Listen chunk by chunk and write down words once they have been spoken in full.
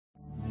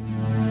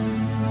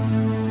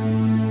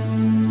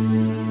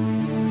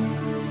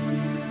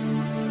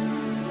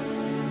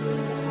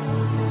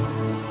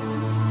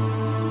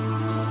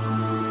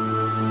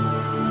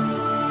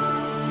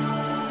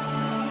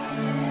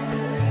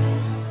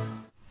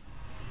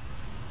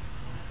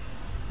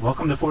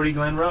Welcome to 40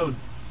 Glen Road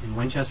in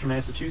Winchester,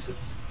 Massachusetts.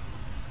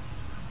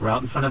 We're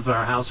out in front of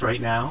our house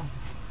right now.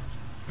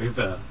 We have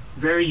a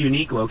very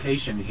unique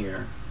location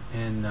here.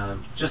 In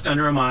just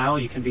under a mile,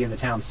 you can be in the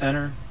town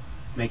center,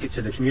 make it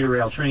to the commuter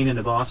rail train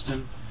into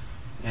Boston,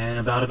 and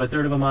about a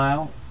third of a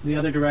mile, the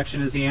other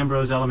direction is the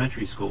Ambrose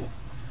Elementary School.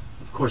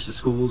 Of course, the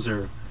schools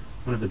are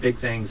one of the big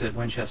things that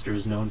Winchester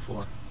is known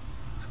for.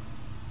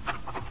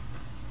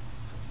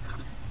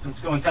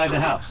 Let's go inside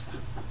the house.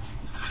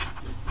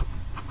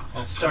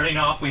 Well, starting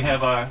off, we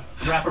have our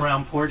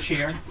wraparound porch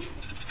here.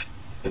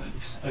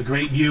 It's a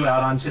great view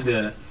out onto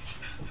the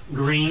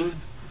green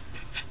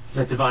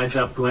that divides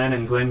up Glen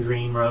and Glen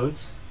Green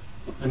roads.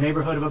 A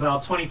neighborhood of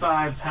about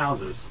 25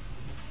 houses.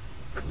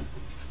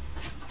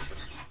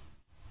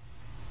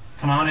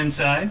 Come on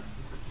inside.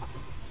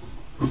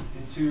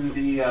 Into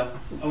the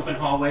open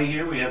hallway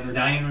here, we have the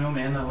dining room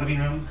and the living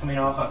room coming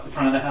off up the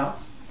front of the house.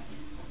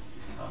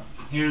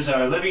 Here's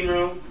our living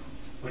room,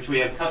 which we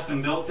have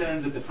custom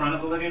built-ins at the front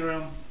of the living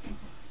room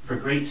for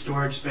great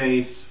storage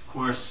space, of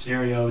course,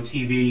 stereo,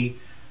 TV,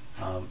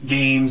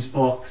 games,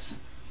 books,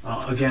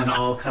 again,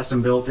 all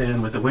custom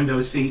built-in with a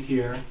window seat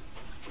here.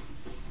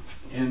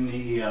 In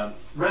the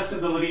rest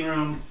of the living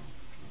room,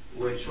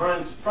 which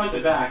runs front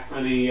to back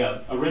for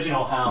the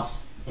original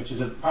house, which is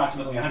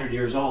approximately 100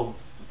 years old,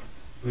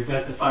 we've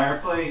got the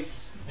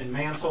fireplace and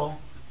mantle,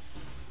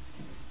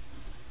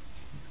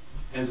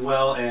 as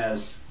well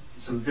as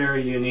some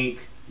very unique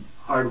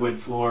hardwood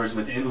floors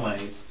with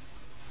inlays,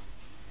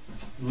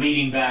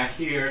 leading back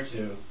here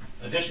to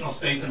additional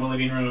space in the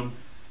living room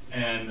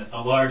and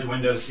a large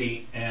window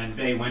seat and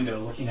bay window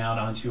looking out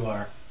onto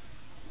our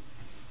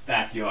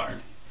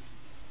backyard.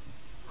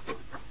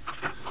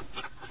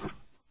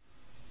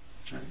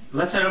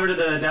 Let's head over to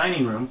the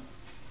dining room,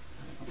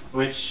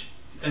 which,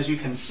 as you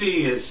can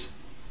see, is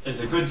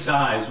a good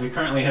size. We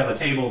currently have a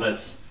table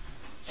that's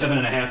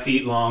 7.5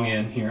 feet long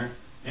in here,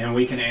 and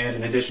we can add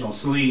an additional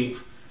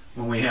sleeve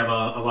when we have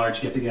a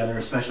large get-together,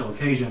 a special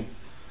occasion.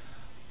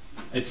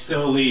 It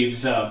still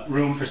leaves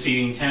room for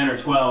seating 10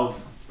 or 12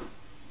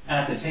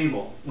 at the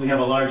table. We have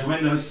a large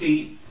window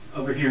seat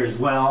over here as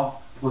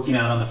well, looking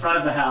out on the front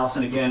of the house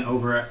and again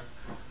over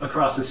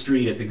across the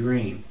street at the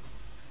green.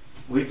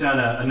 We've done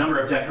a number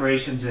of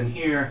decorations in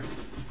here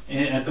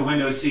at the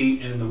window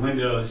seat and the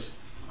windows,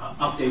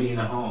 updating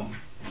the home.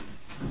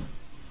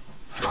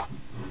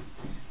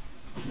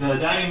 The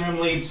dining room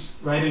leads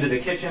right into the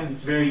kitchen.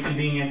 It's very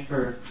convenient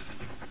for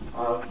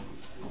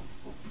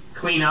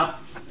cleanup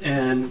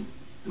and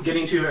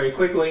getting to very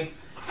quickly.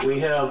 We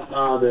have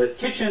the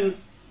kitchen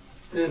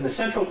in the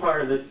central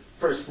part of the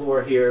first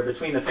floor here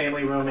between the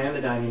family room and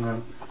the dining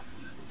room.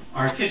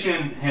 Our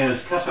kitchen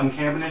has custom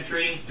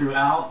cabinetry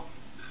throughout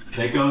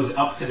that goes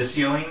up to the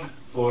ceiling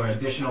for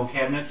additional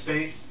cabinet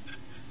space.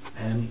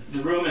 And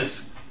the room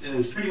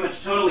is pretty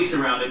much totally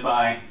surrounded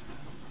by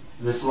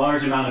this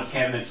large amount of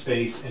cabinet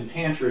space and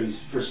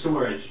pantries for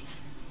storage.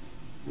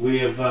 We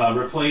have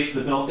replaced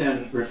the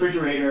built-in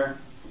refrigerator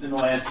in the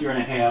last year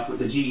and a half with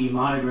the GE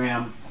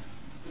monogram,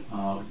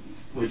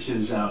 which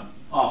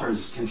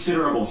offers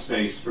considerable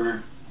space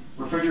for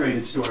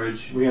refrigerated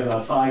storage. We have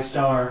a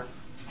 5-star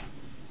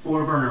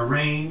 4-burner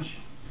range,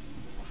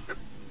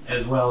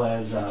 as well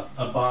as a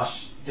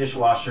Bosch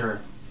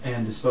dishwasher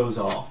and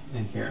disposal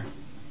in here.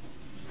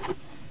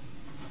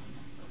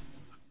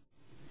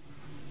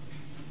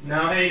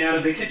 Now heading out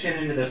of the kitchen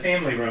into the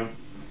family room,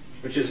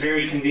 which is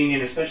very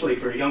convenient, especially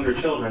for younger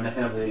children, to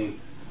have the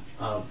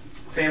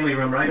family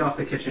room right off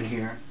the kitchen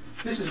here.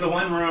 This is the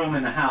one room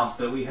in the house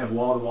that we have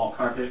wall-to-wall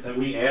carpet that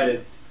we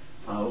added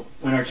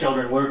when our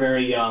children were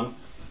very young,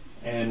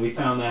 and we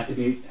found that to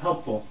be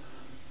helpful.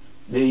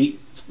 The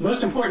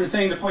most important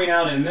thing to point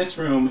out in this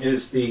room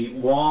is the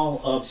wall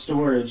of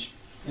storage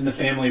in the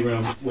family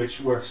room, which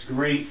works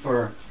great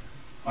for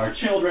our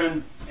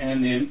children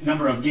and the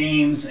number of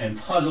games and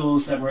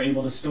puzzles that we're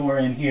able to store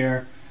in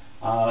here.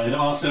 It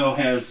also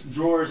has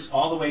drawers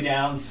all the way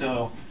down,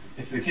 so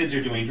if the kids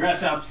are doing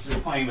dress-ups or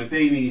playing with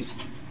babies,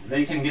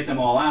 they can get them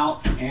all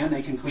out and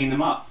they can clean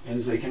them up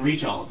as they can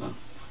reach all of them.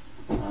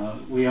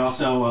 We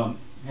also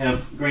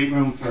have great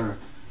room for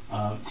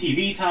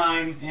TV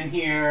time in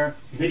here,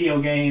 video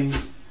games,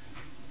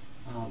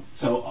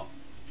 so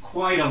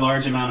quite a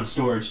large amount of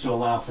storage to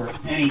allow for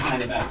any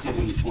kind of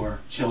activity for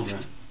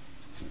children.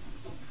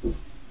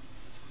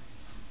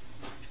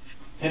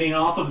 Heading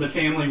off of the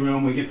family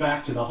room, we get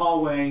back to the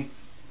hallway,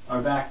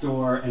 our back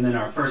door, and then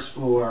our first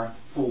floor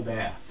full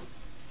bath.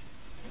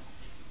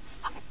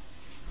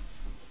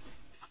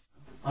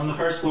 On the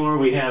first floor,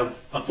 we have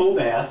a full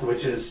bath,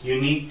 which is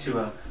unique to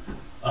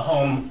a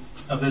home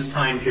of this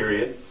time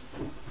period.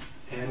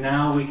 And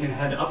now we can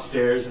head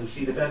upstairs and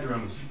see the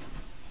bedrooms.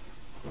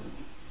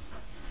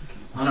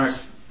 On our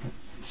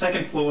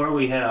second floor,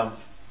 we have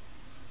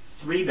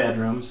 3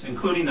 bedrooms,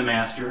 including the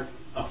master,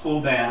 a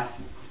full bath,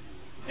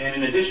 and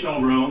an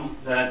additional room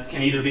that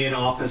can either be an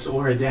office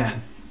or a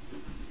den.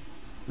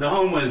 The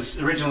home was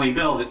originally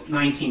built in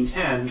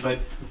 1910, but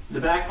the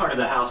back part of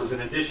the house is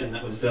an addition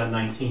that was done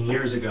 19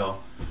 years ago,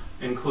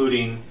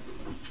 including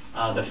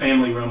the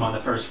family room on the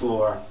first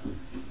floor,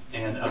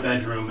 and a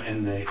bedroom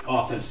and the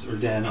office or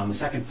den on the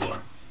second floor.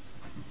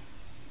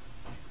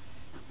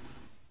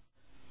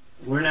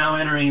 We're now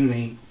entering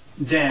the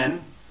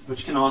den,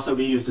 which can also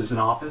be used as an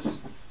office.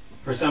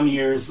 For some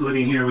years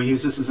living here, we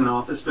use this as an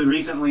office, but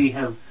recently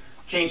have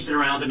changed it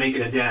around to make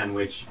it a den,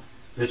 which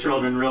the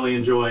children really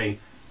enjoy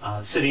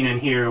sitting in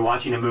here,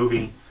 watching a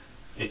movie.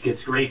 It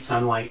gets great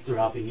sunlight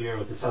throughout the year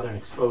with the southern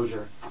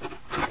exposure.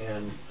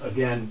 And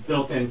again,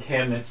 built-in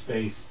cabinet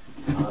space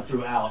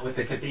throughout with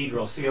the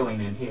cathedral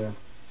ceiling in here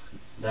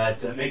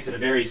that makes it a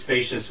very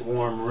spacious,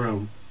 warm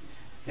room.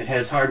 It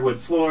has hardwood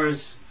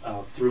floors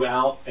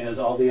throughout, as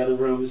all the other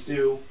rooms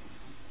do,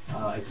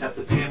 except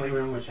the family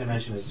room, which I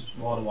mentioned is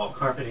wall-to-wall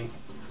carpeting.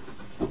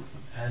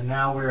 And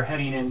now we're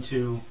heading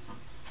into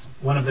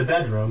one of the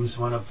bedrooms,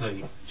 one of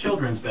the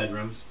children's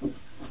bedrooms,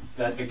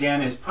 that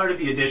again is part of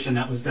the addition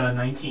that was done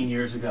 19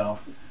 years ago,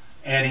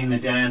 adding the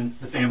den,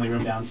 the family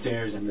room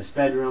downstairs, and this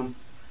bedroom.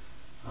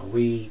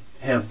 We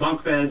have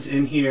bunk beds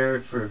in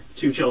here for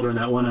two children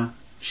that want to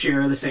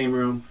share the same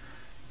room.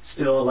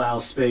 Still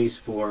allows space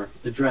for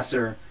the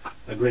dresser,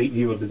 a great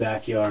view of the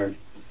backyard,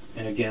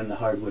 and again the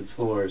hardwood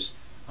floors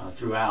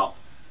throughout.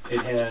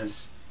 It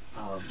has,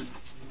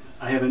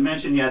 I haven't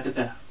mentioned yet that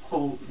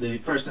the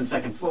first and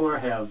second floor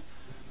have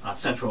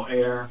central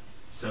air,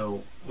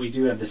 so we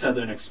do have the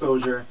southern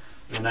exposure,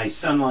 the nice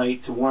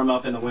sunlight to warm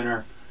up in the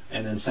winter,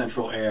 and then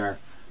central air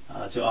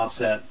to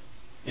offset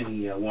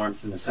any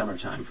warmth in the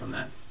summertime from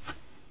that.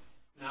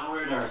 Now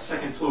we're at our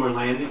second floor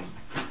landing,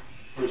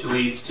 which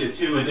leads to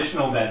two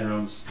additional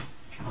bedrooms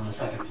on the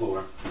second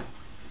floor.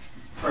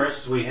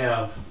 First, we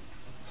have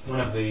one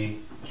of the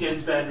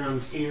kids'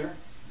 bedrooms here,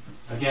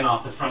 again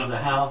off the front of the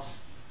house,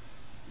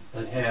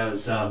 that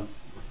has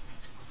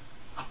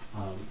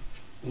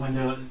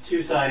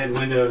two-sided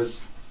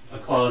windows, a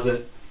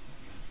closet,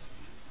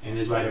 and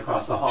is right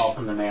across the hall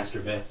from the master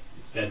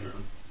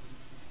bedroom.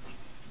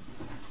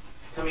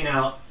 Coming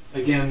out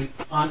again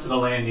onto the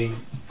landing,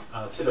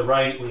 to the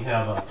right we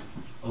have a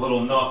little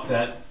nook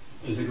that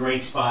is a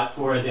great spot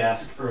for a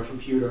desk, for a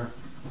computer,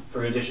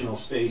 for additional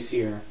space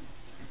here.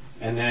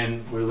 And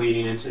then we're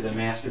leading into the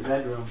master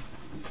bedroom,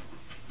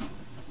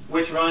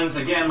 which runs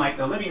again like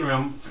the living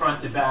room,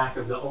 front to back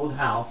of the old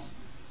house,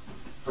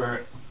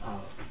 for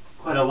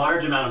quite a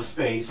large amount of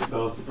space,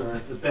 both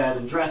for the bed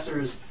and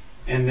dressers,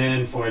 and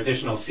then for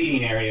additional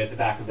seating area at the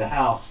back of the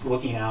house,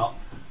 looking out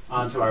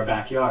onto our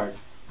backyard.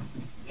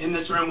 In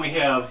this room we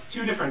have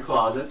two different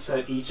closets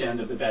at each end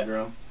of the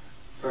bedroom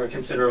for a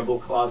considerable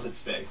closet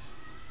space.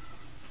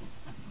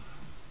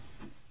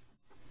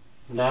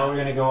 Now we're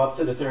going to go up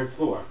to the third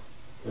floor,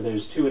 where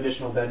there's two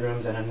additional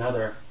bedrooms and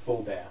another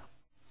full bath.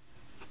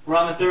 We're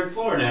on the third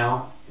floor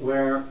now,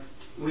 where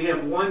we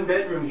have one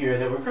bedroom here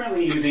that we're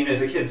currently using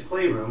as a kid's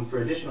playroom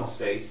for additional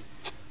space.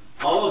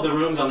 All of the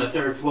rooms on the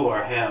third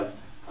floor have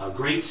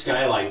great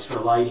skylights for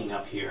lighting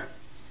up here.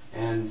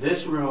 And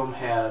this room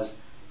has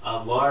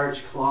a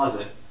large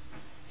closet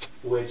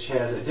which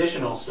has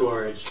additional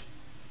storage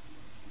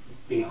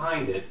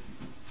behind it.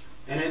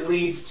 And it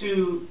leads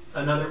to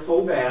another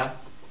full bath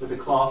with a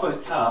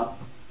clawfoot tub.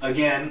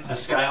 Again, a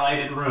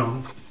skylighted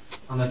room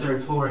on the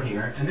third floor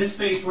here. And this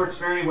space works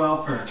very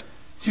well for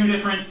two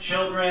different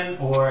children,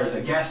 or as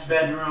a guest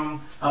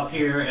bedroom up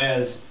here,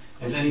 as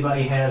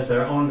anybody has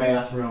their own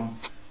bathroom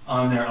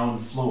on their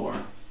own floor,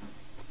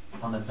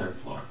 on the third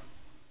floor.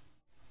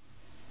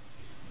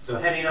 So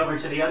heading over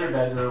to the other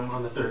bedroom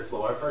on the third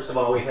floor, first of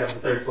all we have the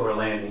third floor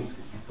landing,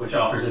 which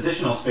offers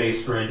additional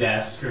space for a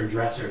desk or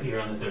dresser here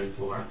on the third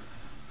floor.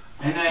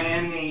 And then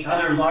in the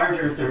other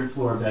larger third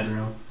floor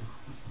bedroom,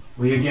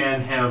 we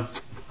again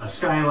have a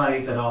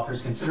skylight that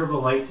offers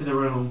considerable light to the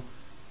room,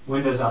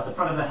 windows out the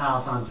front of the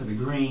house onto the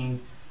green,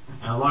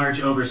 and a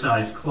large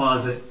oversized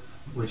closet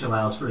which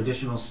allows for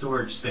additional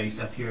storage space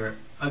up here,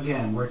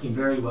 again working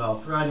very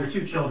well for either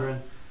two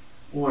children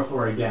or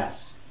for a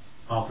guest,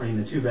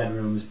 offering the two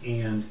bedrooms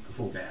and a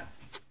full bath.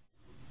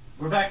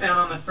 We're back down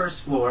on the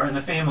first floor in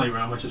the family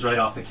room, which is right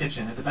off the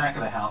kitchen at the back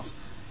of the house,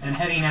 and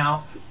heading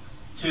out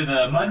to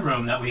the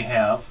mudroom that we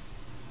have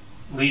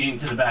leading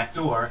to the back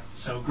door.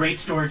 So great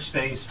storage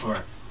space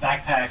for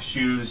backpacks,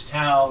 shoes,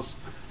 towels,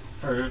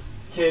 for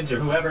kids or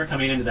whoever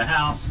coming into the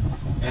house,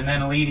 and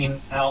then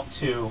leading out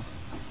to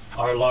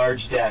our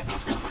large deck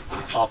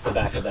off the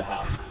back of the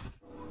house.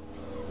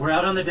 We're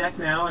out on the deck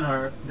now in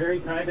our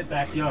very private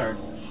backyard.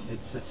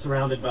 It's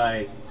surrounded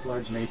by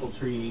large maple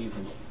trees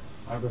and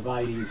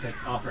arborvitaes that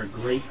offer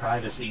great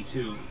privacy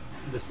to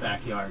this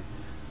backyard.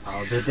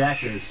 The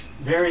deck is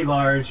very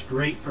large,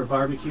 great for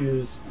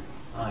barbecues,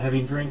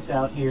 having drinks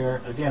out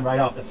here, again right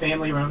off the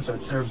family room, so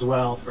it serves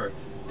well for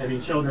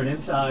having children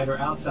inside or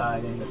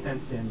outside in the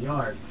fenced-in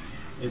yard.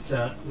 It's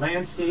a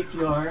landscaped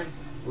yard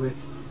with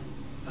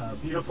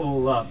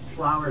beautiful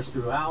flowers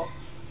throughout.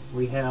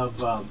 We have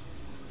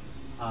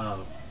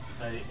a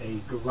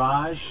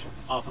garage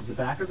off of the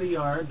back of the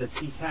yard that's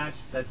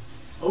detached, that's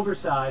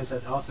oversized,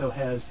 that also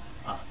has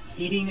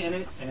heating in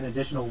it and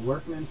additional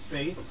workman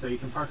space, so you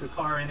can park a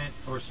car in it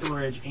for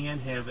storage and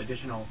have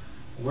additional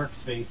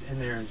workspace in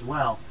there as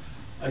well.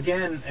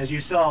 Again, as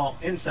you saw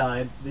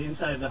inside, the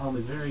inside of the home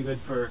is very good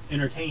for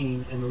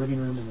entertaining in the living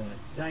room and the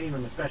dining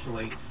room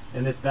especially.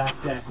 And this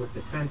back deck with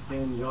the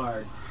fenced-in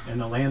yard and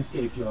the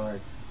landscape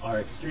yard are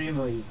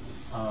extremely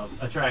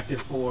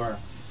attractive for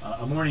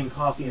a morning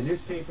coffee and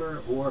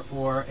newspaper, or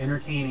for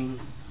entertaining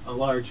a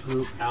large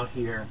group out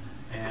here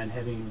and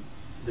having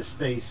the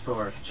space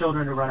for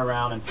children to run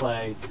around and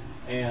play,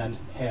 and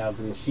have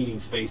the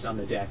seating space on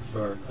the deck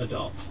for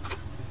adults.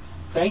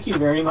 Thank you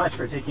very much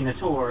for taking a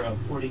tour of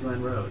 40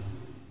 Glen Road.